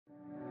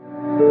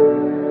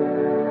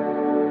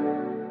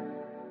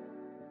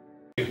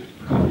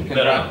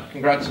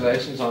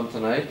Congratulations on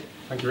tonight.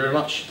 Thank you very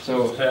much.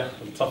 So, it was a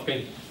tough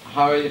game.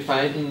 How are you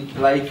finding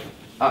life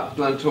at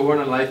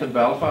Glentoran and life in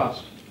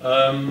Belfast?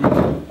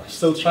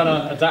 Still trying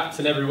to adapt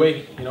in every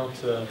way, you know,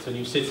 to a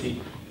new city,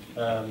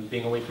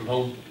 being away from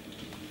home.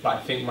 But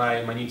I think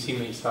my new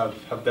teammates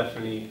have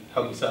definitely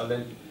helped me settle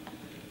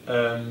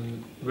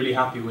in. Really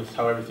happy with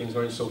how everything's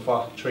going so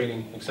far,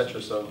 training, etc.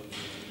 So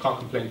can't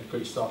complain.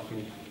 Great start for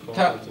me.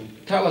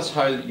 Tell us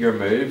how your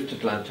move to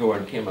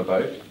Glentoran came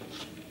about.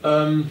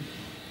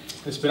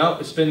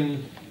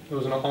 It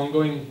was an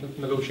ongoing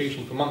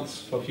negotiation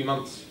for a few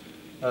months.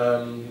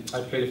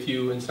 I played a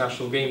few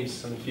international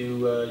games and a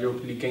few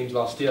Europa League games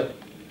last year,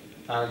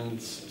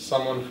 and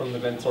someone from the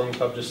Glentoran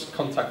club just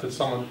contacted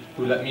someone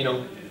who let me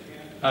know.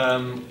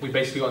 We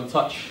basically got in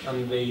touch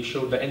and they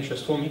showed their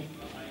interest for me,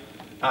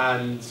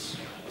 and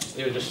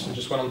it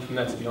just went on from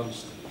there, to be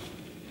honest.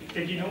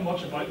 Did you know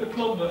much about the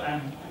club?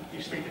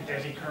 You speak to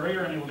Desi Curry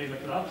or anybody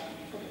like that?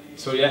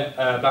 So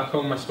yeah, back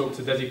home I spoke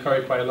to Desi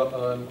Curry quite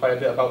a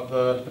bit about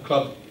the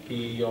club.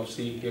 He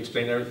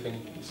explained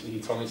everything. He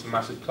told me it's a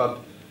massive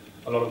club,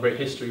 a lot of great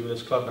history with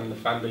this club, and the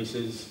fan base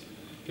is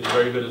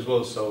very good as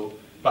well. So,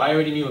 but I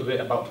already knew a bit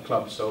about the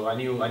club, so I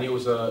knew it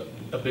was a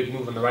big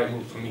move and the right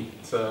move for me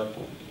to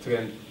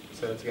get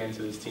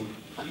into this team.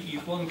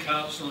 You've won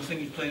caps, and I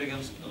think you've played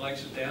against the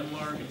likes of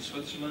Denmark and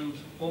Switzerland.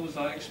 What was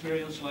that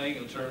experience like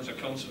in terms of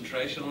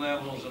concentration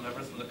levels and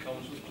everything that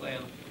comes with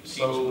playing teams?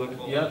 So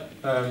yeah,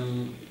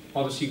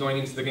 obviously going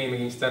into the game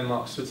against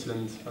Denmark,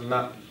 Switzerland, and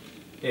that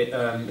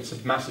it's a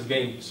massive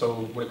game. So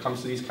when it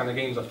comes to these kind of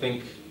games, I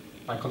think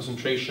my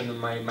concentration and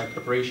my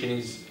preparation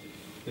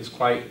is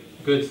quite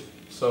good.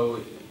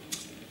 So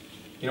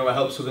you know, it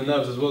helps with the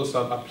nerves as well.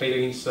 So I've played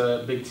against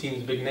big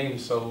teams, big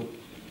names. So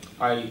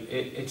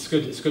it's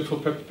good. It's good for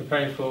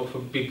preparing for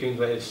big games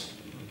like this.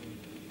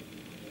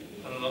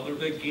 And another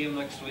big game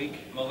next week,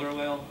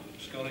 Motherwell,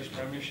 Scottish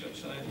Premiership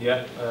side.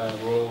 Yeah,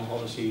 we're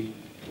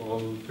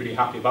all pretty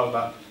happy about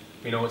that.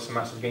 We know it's a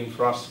massive game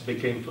for us,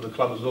 big game for the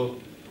club as well.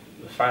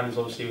 The fans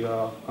obviously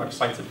are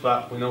excited for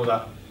that. We know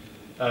that.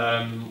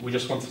 We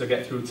just wanted to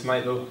get through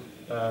tonight though.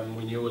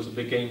 We knew it was a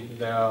big game.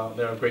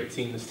 They're a great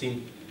team. This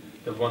team,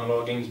 they've won a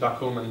lot of games back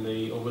home, and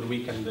over the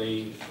weekend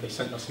they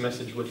sent us a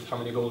message with how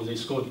many goals they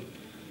scored.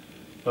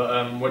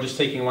 But we're just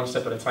taking one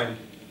step at a time.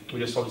 We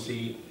just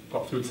obviously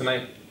got through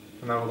tonight,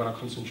 and now we're going to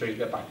concentrate,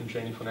 get back in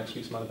training for next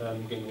week's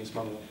game against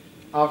Motherwell.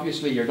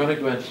 Obviously, you're going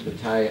to go into the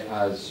tie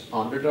as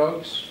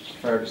underdogs.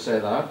 Fair to say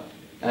that.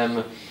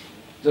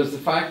 Does the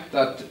fact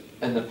that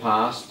in the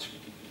past,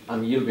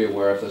 and you'll be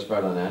aware of this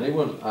better than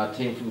anyone, a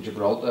team from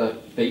Gibraltar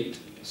beat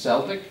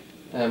Celtic,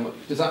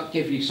 does that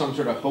give you some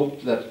sort of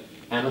hope that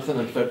anything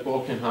in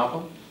football can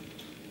happen?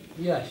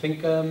 Yeah, I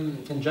think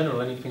in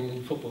general anything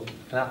in football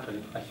can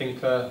happen. I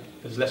think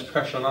there's less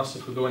pressure on us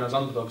if we go in as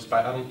underdogs,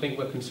 but I don't think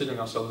we're considering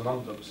ourselves as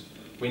underdogs.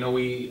 We know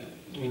we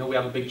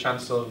have a big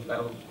chance of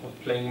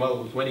playing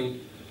well, with winning,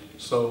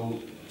 so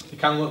it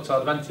can work to our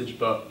advantage,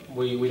 but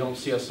we don't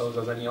see ourselves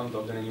as any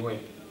underdogs in any way.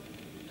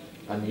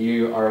 And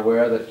you are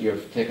aware that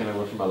you've taken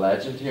over from a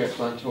legend here at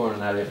Glentoran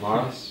and Elliot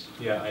Morris?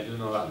 Yeah, I do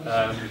know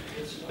that.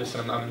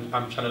 Listen, I'm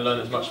trying to learn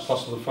as much as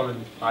possible from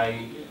him.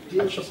 I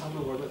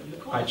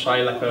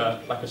try like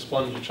a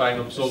sponge. I try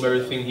and absorb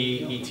everything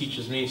he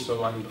teaches me.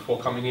 So before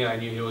coming here, I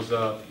knew he was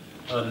a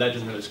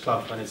legend in this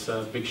club, and it's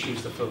big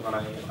shoes to fill. And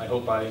I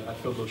hope I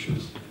fill those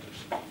shoes.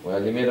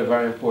 Well, you made a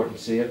very important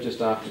save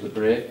just after the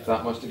break.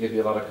 That must have given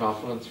you a lot of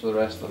confidence for the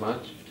rest of the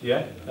match.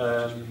 Yeah.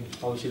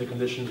 Obviously the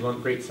conditions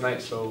weren't great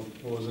tonight, so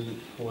I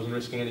wasn't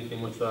risking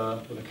anything with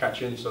a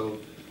catch in. So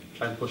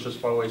try and push as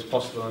far away as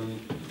possible and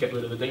get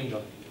rid of the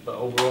danger. But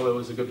overall, it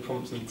was a good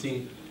performance in the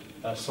team.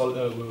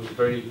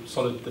 Very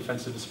solid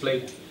defensive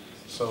display.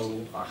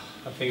 So I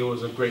think it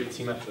was a great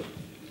team effort.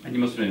 And you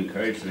must have been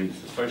encouraged. I mean,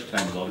 it's the first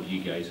time a lot of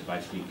you guys have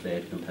actually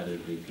played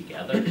competitively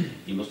together.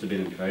 You must have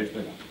been encouraged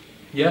by that.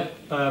 Yeah,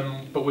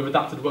 but we've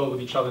adapted well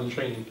with each other in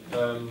training.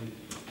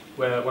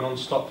 We're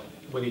non-stop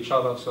with each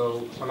other,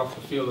 so on off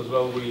the field as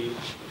well, we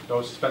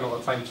always spend a lot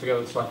of time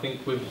together. So I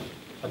think we've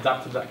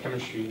adapted that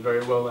chemistry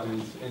very well,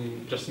 and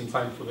just in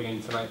time for the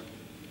game tonight.